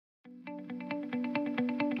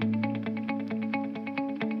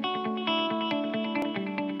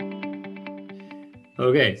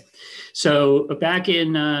Okay, so back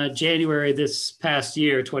in January this past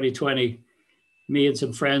year, 2020, me and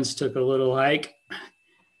some friends took a little hike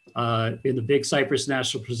in the Big Cypress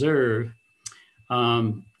National Preserve.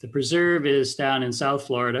 The preserve is down in South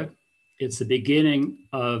Florida. It's the beginning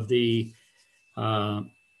of the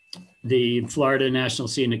Florida National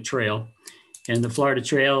Scenic Trail. And the Florida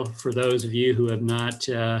Trail, for those of you who have not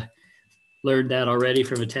learned that already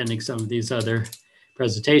from attending some of these other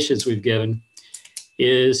presentations we've given,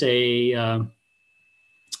 is it's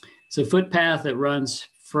a footpath that runs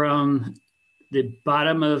from the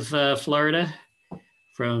bottom of Florida,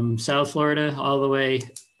 from South Florida, all the way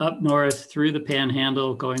up north through the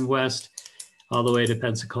Panhandle, going west, all the way to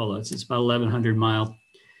Pensacola. It's about 1,100-mile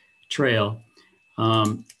trail.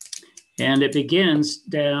 And it begins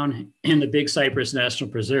down in the Big Cypress National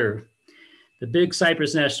Preserve. The Big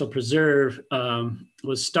Cypress National Preserve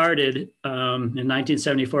was started in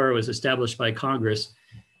 1974. It was established by Congress.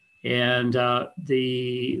 And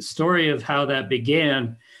the story of how that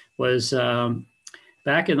began was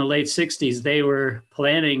back in the late 60s, they were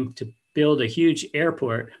planning to build a huge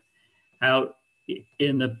airport out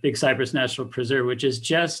in the Big Cypress National Preserve, which is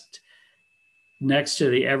just next to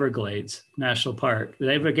the Everglades National Park.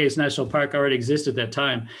 The Everglades National Park already existed at that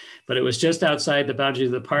time, but it was just outside the boundaries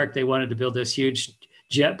of the park. They wanted to build this huge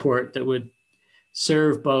jet port that would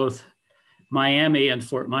serve both Miami and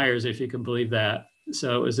Fort Myers, if you can believe that.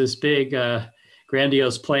 So it was this big,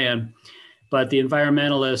 grandiose plan. But the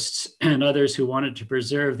environmentalists and others who wanted to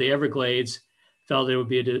preserve the Everglades felt it would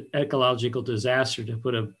be an ecological disaster to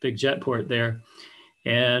put a big jet port there.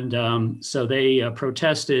 And so they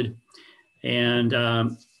protested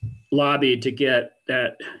and lobbied to get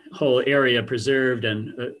that whole area preserved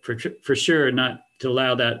and for sure not to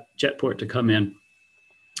allow that jet port to come in.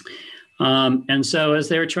 And so as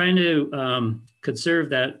they were trying to conserve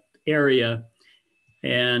that area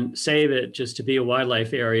and save it just to be a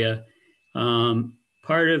wildlife area,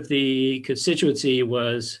 part of the constituency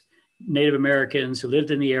was Native Americans who lived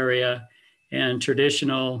in the area and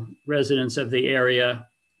traditional residents of the area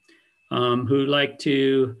who liked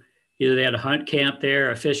to, either they had a hunt camp there,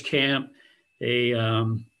 a fish camp, they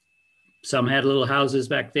some had little houses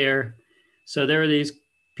back there. So there were these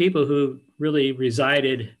people who really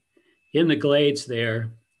resided in the glades there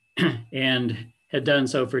and had done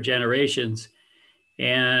so for generations.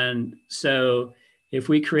 And so if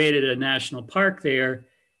we created a national park there,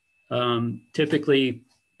 typically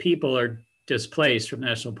people are displaced from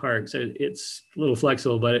national parks. So it's a little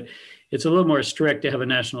flexible, but it's a little more strict to have a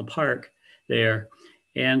national park there.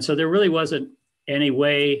 And so there really wasn't any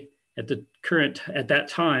way at that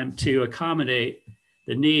time to accommodate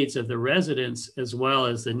the needs of the residents as well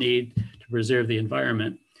as the need to preserve the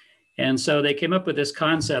environment. And so they came up with this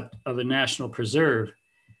concept of a national preserve,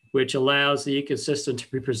 which allows the ecosystem to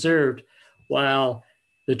be preserved while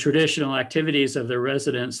the traditional activities of the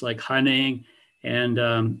residents, like hunting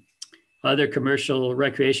and other commercial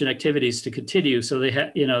recreation activities, to continue. So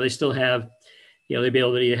they still have the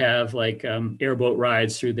ability to have like airboat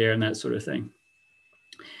rides through there and that sort of thing.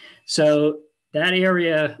 So that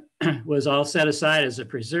area was all set aside as a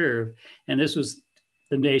preserve, and this was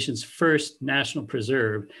the nation's first national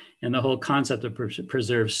preserve. And the whole concept of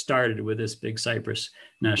preserve started with this Big Cypress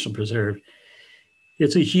National Preserve.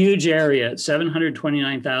 It's a huge area. It's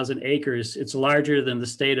 729,000 acres. It's larger than the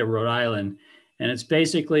state of Rhode Island. And it's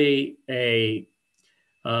basically a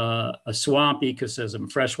swamp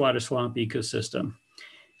ecosystem, freshwater swamp ecosystem.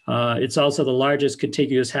 It's also the largest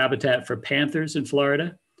contiguous habitat for panthers in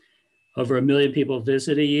Florida. Over 1 million people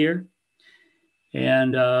visit a year.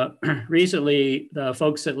 And recently, the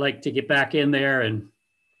folks that like to get back in there and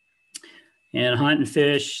hunt and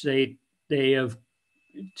fish, they have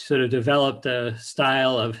sort of developed a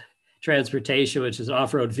style of transportation, which is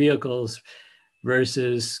off-road vehicles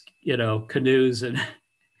versus, canoes and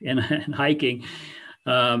hiking.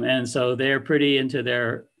 And so they're pretty into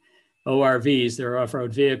their ORVs, their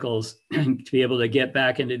off-road vehicles, to be able to get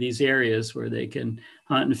back into these areas where they can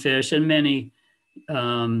hunt and fish. And many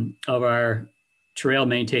of our trail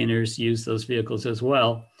maintainers use those vehicles as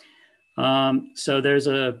well. So there's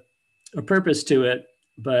a purpose to it,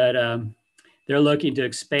 but they're looking to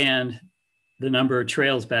expand the number of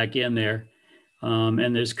trails back in there.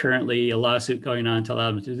 And there's currently a lawsuit going on to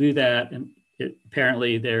allow them to do that. And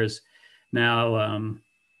apparently there's now,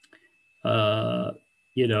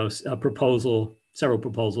 several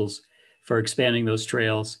proposals for expanding those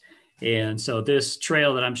trails. And so this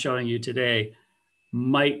trail that I'm showing you today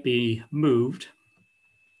might be moved,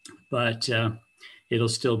 but it'll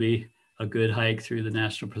still be a good hike through the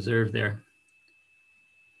National Preserve there.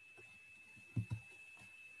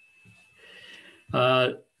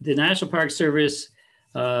 The National Park Service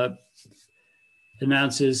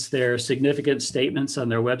announces their significant statements on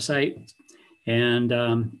their website. And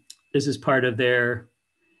this is part of their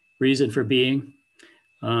reason for being.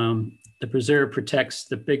 The preserve protects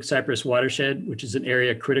the Big Cypress watershed, which is an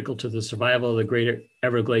area critical to the survival of the greater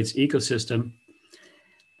Everglades ecosystem.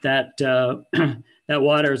 That, that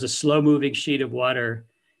water is a slow-moving sheet of water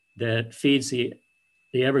that feeds the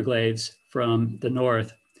Everglades from the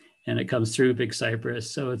north, and it comes through Big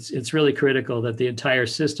Cypress. So it's really critical that the entire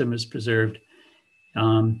system is preserved.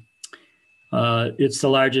 It's the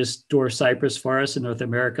largest dwarf cypress forest in North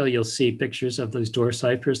America. You'll see pictures of those dwarf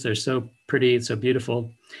cypress. They're so pretty, so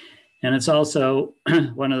beautiful. And it's also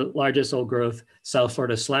one of the largest old growth South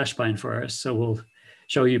Florida slash pine forests. So we'll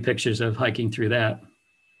show you pictures of hiking through that.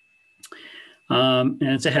 And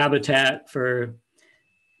it's a habitat for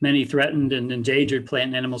many threatened and endangered plant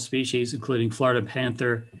and animal species, including Florida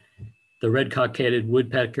panther, the red-cockaded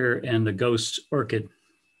woodpecker, and the ghost orchid.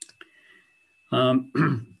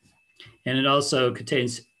 And it also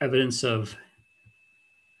contains evidence of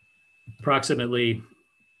approximately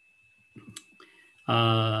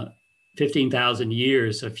 15,000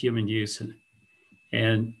 years of human use,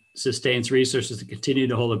 and sustains resources that continue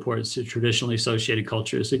to hold importance to traditionally associated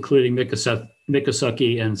cultures, including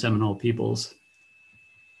Miccosukee and Seminole peoples.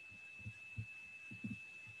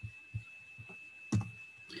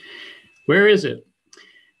 Where is it?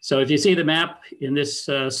 So if you see the map in this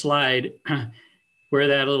slide, where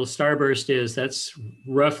that little starburst is, that's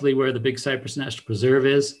roughly where the Big Cypress National Preserve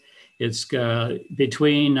is. It's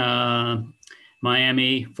between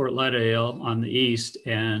Miami, Fort Lauderdale on the east,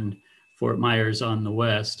 and Fort Myers on the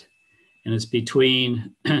west. And it's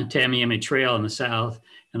between Tamiami Trail on the south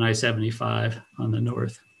and I-75 on the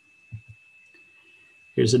north.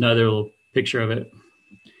 Here's another little picture of it.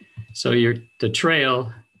 So the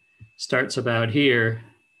trail starts about here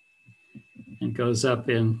and goes up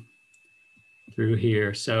in through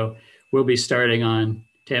here. So we'll be starting on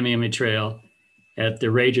Tamiami Trail at the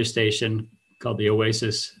ranger station called the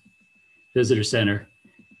Oasis Visitor Center,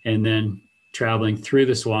 and then traveling through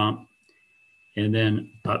the swamp and then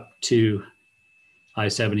up to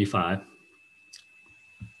I-75.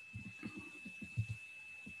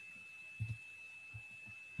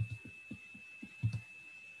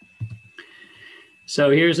 So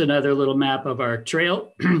here's another little map of our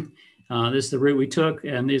trail. This is the route we took,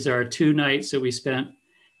 and these are 2 nights that we spent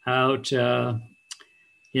out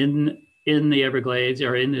in the Everglades,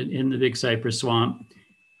 or in the Big Cypress Swamp.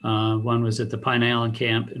 One was at the Pine Island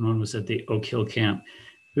camp, and one was at the Oak Hill camp.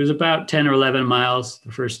 It was about 10 or 11 miles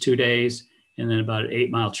the first 2 days, and then about an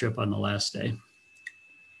 8-mile trip on the last day.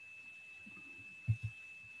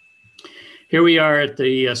 Here we are at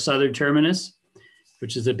the southern terminus,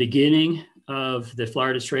 which is the beginning of the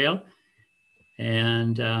Florida Trail,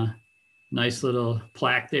 and nice little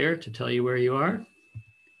plaque there to tell you where you are.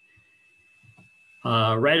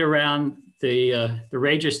 Right around the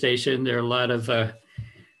ranger station, there are a lot of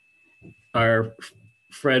our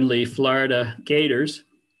friendly Florida gators,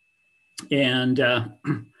 and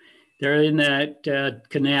they're in that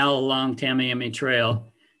canal along Tamiami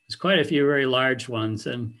Trail. There's quite a few very large ones,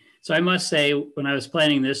 and so I must say, when I was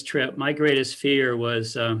planning this trip, my greatest fear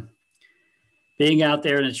was being out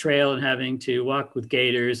there in a trail and having to walk with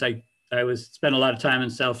gators. I spent a lot of time in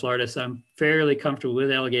South Florida, so I'm fairly comfortable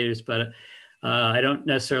with alligators, but I don't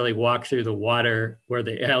necessarily walk through the water where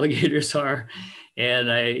the alligators are.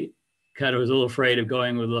 And I kind of was a little afraid of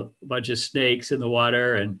going with a bunch of snakes in the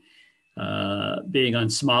water, and being on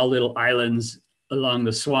small little islands along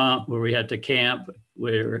the swamp where we had to camp,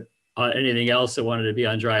 where anything else that wanted to be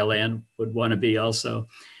on dry land would want to be also.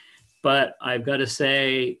 But I've got to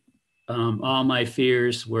say, all my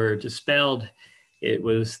fears were dispelled. It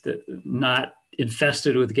was not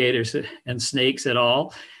infested with gators and snakes at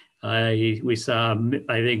all. We saw,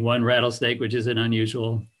 I think, 1 rattlesnake, which isn't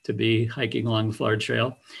unusual to be hiking along the Florida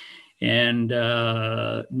Trail, and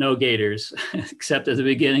no gators, except at the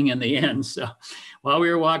beginning and the end. So while we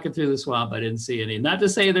were walking through the swamp, I didn't see any. Not to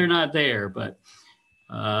say they're not there, but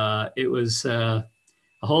it was a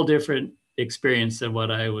whole different experience than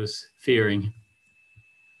what I was fearing.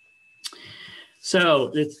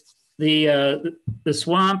 So the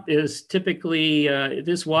swamp is typically,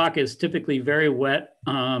 this walk is typically very wet.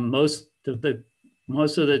 Most of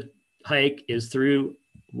the hike is through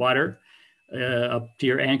water up to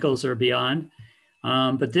your ankles or beyond.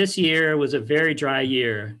 But this year was a very dry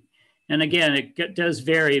year. And again, it does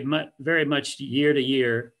vary very much year to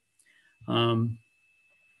year. And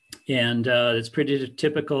it's pretty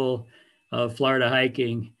typical of Florida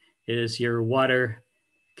hiking is your water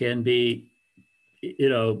can be,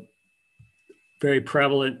 very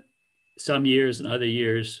prevalent some years, and other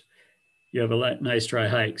years you have a nice dry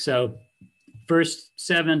hike. So first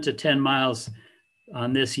 7 to 10 miles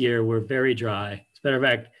on this year were very dry. As a matter of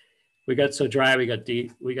fact, we got so dry we got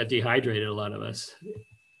dehydrated, a lot of us.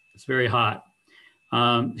 It's very hot.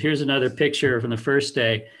 Here's another picture from the first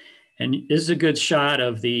day. And this is a good shot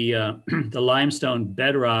of the the limestone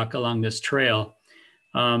bedrock along this trail.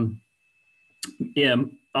 In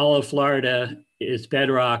all of Florida, its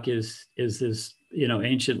bedrock is this, you know,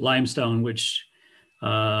 ancient limestone, which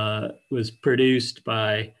was produced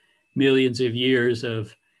by millions of years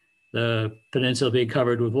of the peninsula being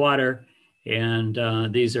covered with water.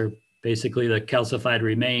 And these are basically the calcified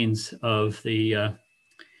remains of the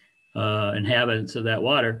inhabitants of that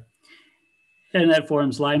water. And that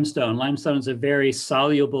forms limestone. Limestone is a very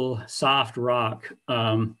soluble, soft rock.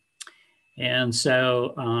 And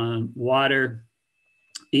so water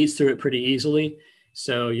eats through it pretty easily.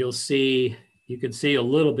 So you can see a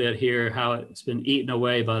little bit here how it's been eaten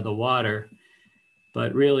away by the water.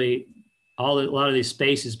 But really, a lot of these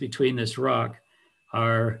spaces between this rock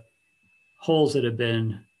are holes that have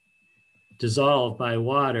been dissolved by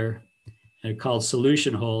water, and called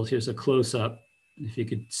solution holes. Here's a close-up, if you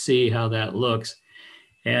could see how that looks.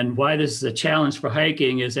 And why this is a challenge for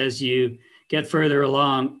hiking is as you get further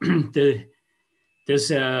along, this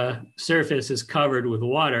surface is covered with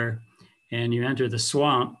water, and you enter the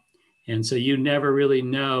swamp. And so you never really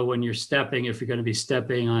know when you're stepping, if you're going to be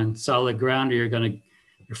stepping on solid ground, or your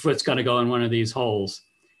foot's going to go in one of these holes.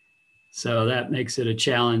 So that makes it a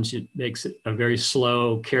challenge. It makes it a very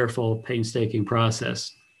slow, careful, painstaking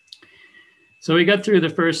process. So we got through the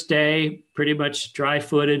first day pretty much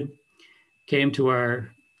dry-footed, came to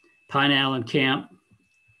our Pine Island camp,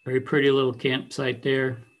 very pretty little campsite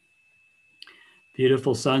there.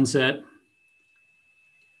 Beautiful sunset.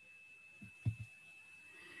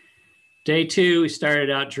 Day 2, we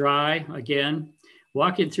started out dry again,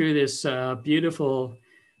 walking through this beautiful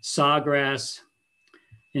sawgrass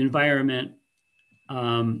environment,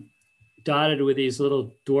 dotted with these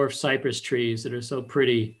little dwarf cypress trees that are so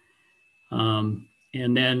pretty, and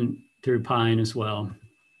then through pine as well.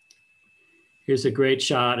 Here's a great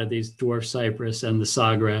shot of these dwarf cypress and the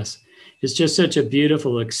sawgrass. It's just such a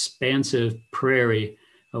beautiful, expansive prairie,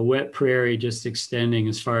 a wet prairie just extending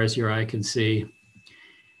as far as your eye can see.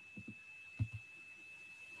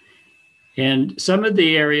 And some of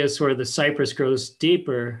the areas where the cypress grows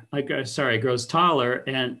deeper, grows taller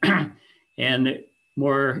and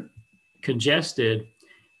more congested,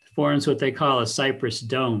 forms what they call a cypress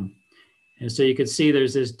dome. And so you can see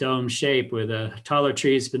there's this dome shape with the taller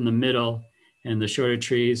trees in the middle and the shorter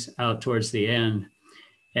trees out towards the end.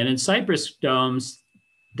 And in cypress domes,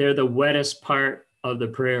 they're the wettest part of the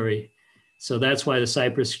prairie. So that's why the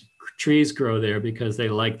cypress trees grow there, because they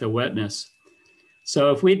like the wetness.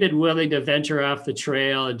 So if we'd been willing to venture off the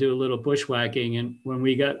trail and do a little bushwhacking, and when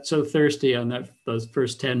we got so thirsty on those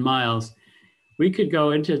first 10 miles, we could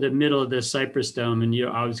go into the middle of this cypress dome and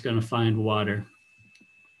you're always going to find water.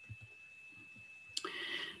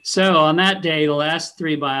 So on that day, the last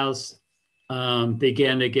 3 miles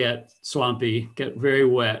began to get swampy, get very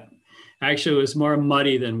wet. Actually, it was more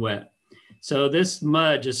muddy than wet. So this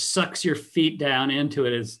mud just sucks your feet down into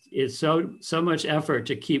it. It's so much effort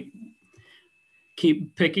to keep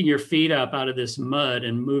picking your feet up out of this mud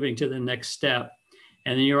and moving to the next step.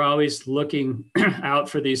 And then you're always looking out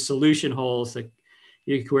for these solution holes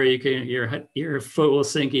where your foot will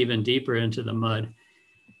sink even deeper into the mud.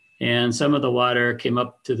 And some of the water came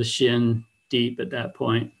up to the shin deep at that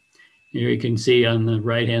point. Here you can see on the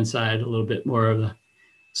right-hand side a little bit more of the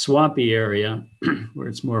swampy area where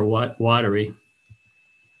it's more watery.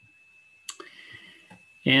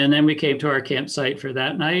 And then we came to our campsite for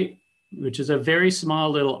that night, which is a very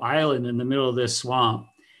small little island in the middle of this swamp.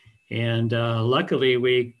 And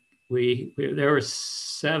luckily there were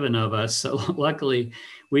 7 of us. So luckily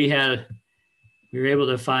we were able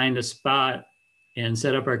to find a spot and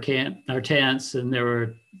set up our tents. And there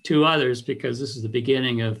were 2 others, because this is the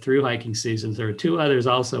beginning of through hiking seasons. There were 2 others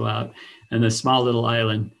also out in this small little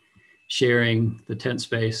island sharing the tent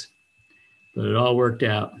space, but it all worked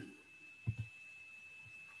out.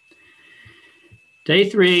 Day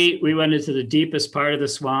 3, we went into the deepest part of the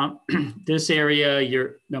swamp. This area,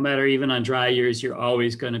 no matter even on dry years, you're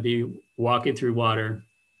always going to be walking through water.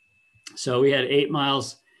 So we had 8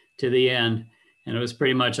 miles to the end, and it was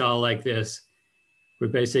pretty much all like this. We're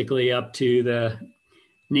basically up to the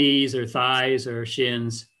knees or thighs or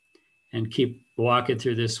shins and keep walking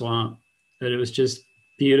through this swamp. But it was just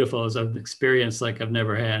beautiful. As an experience like I've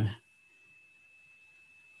never had.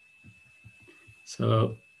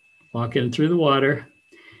 So walking through the water.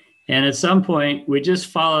 And at some point, we just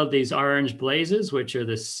followed these orange blazes, which are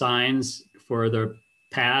the signs for the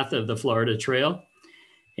path of the Florida Trail.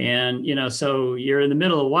 And, you know, so you're in the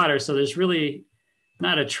middle of water, so there's really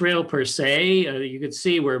not a trail per se. You could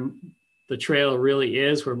see where the trail really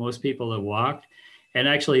is, where most people have walked. And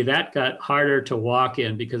actually that got harder to walk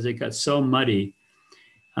in because it got so muddy.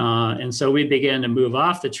 And so we began to move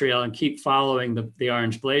off the trail and keep following the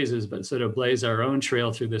orange blazes, but sort of blaze our own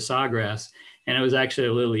trail through the sawgrass. And it was actually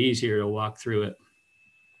a little easier to walk through it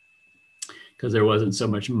because there wasn't so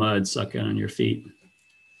much mud sucking on your feet.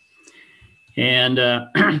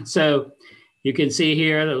 And so you can see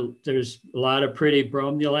here that there's a lot of pretty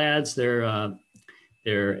bromeliads.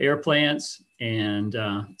 They're air plants. And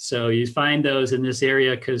so you find those in this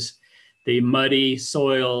area because the muddy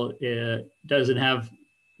soil doesn't have,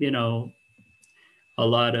 you know, a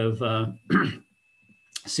lot of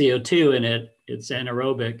CO2 in it. It's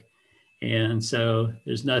anaerobic. And so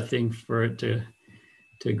there's nothing for it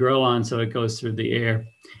to grow on. So it goes through the air.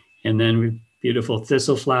 And then beautiful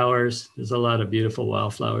thistle flowers. There's a lot of beautiful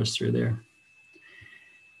wildflowers through there.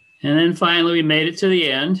 And then finally, we made it to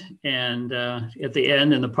the end. And at the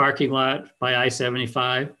end in the parking lot by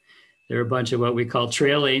I-75, there are a bunch of what we call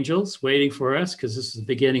trail angels waiting for us because this is the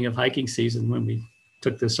beginning of hiking season when we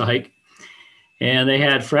took this hike. And they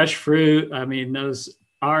had fresh fruit. I mean, those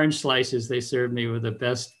orange slices, they served me with the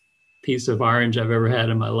best piece of orange I've ever had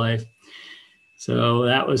in my life. So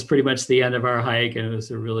that was pretty much the end of our hike. And it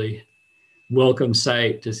was a really welcome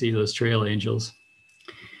sight to see those trail angels.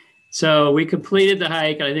 So we completed the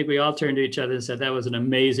hike. And I think we all turned to each other and said, that was an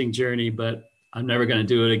amazing journey, but I'm never going to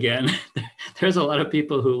do it again. There's a lot of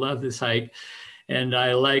people who love this hike and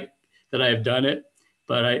I like that I've done it,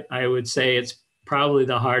 but I would say it's probably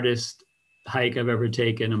the hardest hike I've ever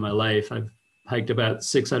taken in my life. I've hiked about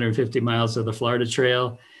 650 miles of the Florida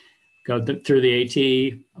Trail, go through the AT,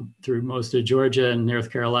 through most of Georgia and North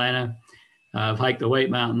Carolina. I've hiked the White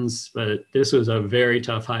Mountains, but this was a very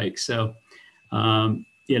tough hike. So,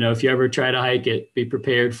 you know, if you ever try to hike it, be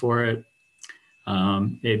prepared for it.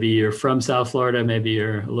 Maybe you're from South Florida, maybe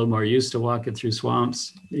you're a little more used to walking through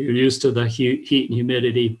swamps. You're used to the heat and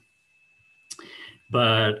humidity.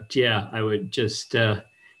 But yeah, I would just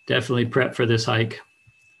definitely prep for this hike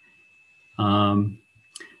and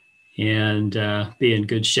be in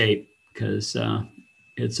good shape because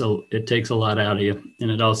it takes a lot out of you.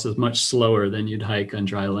 And it also is much slower than you'd hike on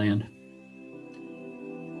dry land.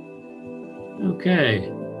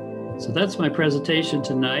 Okay, so that's my presentation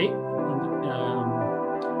tonight.